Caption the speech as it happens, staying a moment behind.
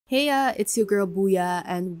Hey, it's your girl Booya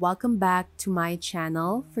and welcome back to my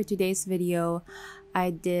channel. For today's video, I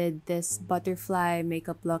did this butterfly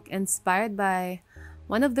makeup look inspired by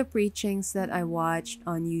one of the preachings that I watched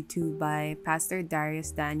on YouTube by Pastor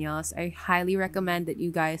Darius Daniels. I highly recommend that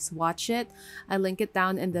you guys watch it. I link it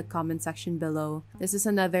down in the comment section below. This is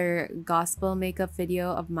another gospel makeup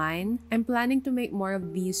video of mine. I'm planning to make more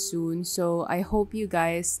of these soon, so I hope you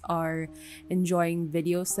guys are enjoying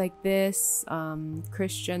videos like this,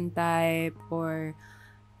 Christian type, or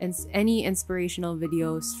any inspirational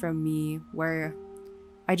videos from me where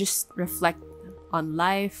I just reflect on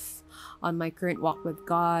life, on my current walk with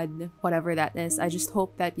God, whatever that is. I just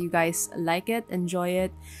hope that you guys like it, enjoy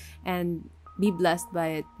it, and be blessed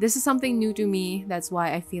by it. This is something new to me. That's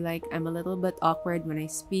why I feel like I'm a little bit awkward when I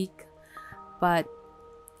speak. But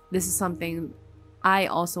this is something I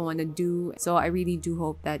also want to do. So I really do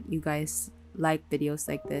hope that you guys like videos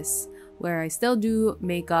like this, where I still do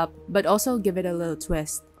makeup, but also give it a little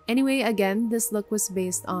twist. Anyway, again, this look was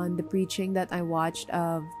based on the preaching that I watched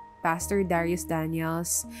of Pastor Darius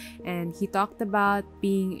Daniels, and he talked about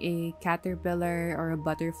being a caterpillar or a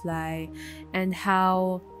butterfly, and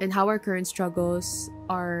how our current struggles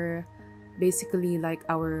are basically like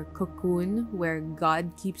our cocoon, where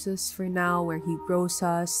God keeps us for now, where He grows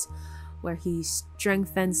us, where He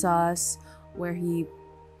strengthens us, where He,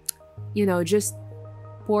 just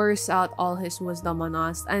pours out all His wisdom on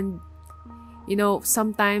us. And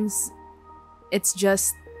sometimes it's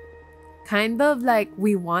just kind of like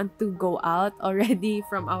we want to go out already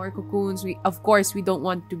from our cocoons. Of course, we don't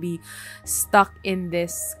want to be stuck in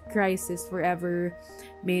this crisis forever,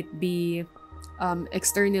 may it be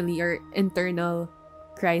externally or internal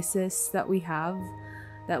crisis that we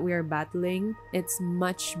are battling. It's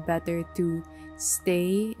much better to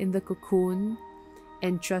stay in the cocoon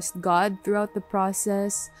and trust God throughout the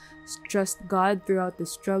process, trust God throughout the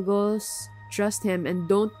struggles. Trust Him and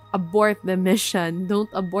don't abort the mission. Don't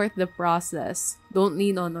abort the process. Don't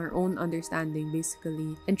lean on our own understanding,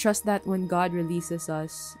 basically. And trust that when God releases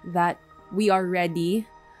us, that we are ready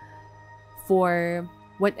for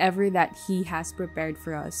whatever that He has prepared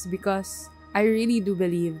for us. Because I really do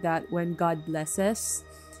believe that when God blesses,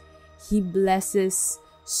 He blesses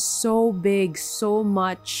so big, so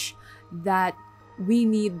much, that we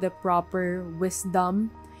need the proper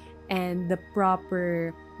wisdom and the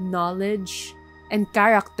proper knowledge and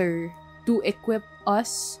character to equip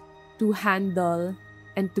us to handle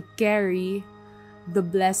and to carry the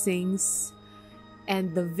blessings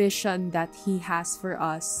and the vision that He has for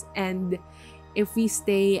us. And if we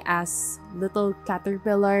stay as little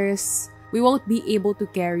caterpillars, we won't be able to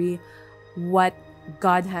carry what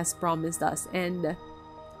God has promised us. And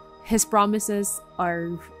His promises are,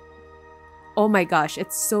 oh my gosh,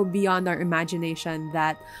 it's so beyond our imagination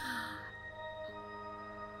that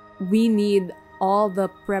we need all the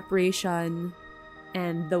preparation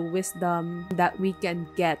and the wisdom that we can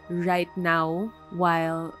get right now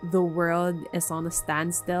while the world is on a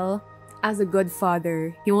standstill. As a good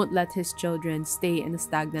father, He won't let His children stay in a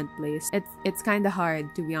stagnant place. It's kind of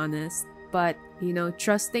hard, to be honest. But,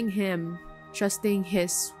 trusting Him, trusting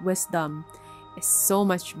His wisdom is so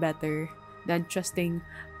much better than trusting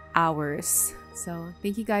ours. So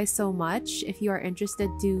thank you guys so much. If you are interested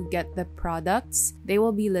to get the products, they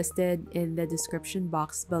will be listed in the description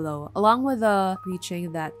box below, along with the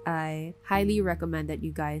preaching that I highly recommend that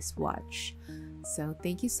you guys watch. So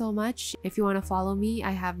thank you so much. If you want to follow me,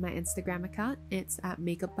 I have my Instagram account. It's at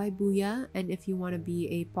Makeup by Booya. And if you want to be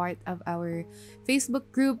a part of our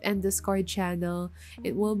Facebook group and Discord channel,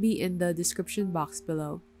 it will be in the description box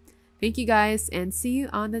below. Thank you guys, and see you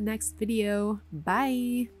on the next video.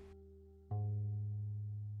 Bye!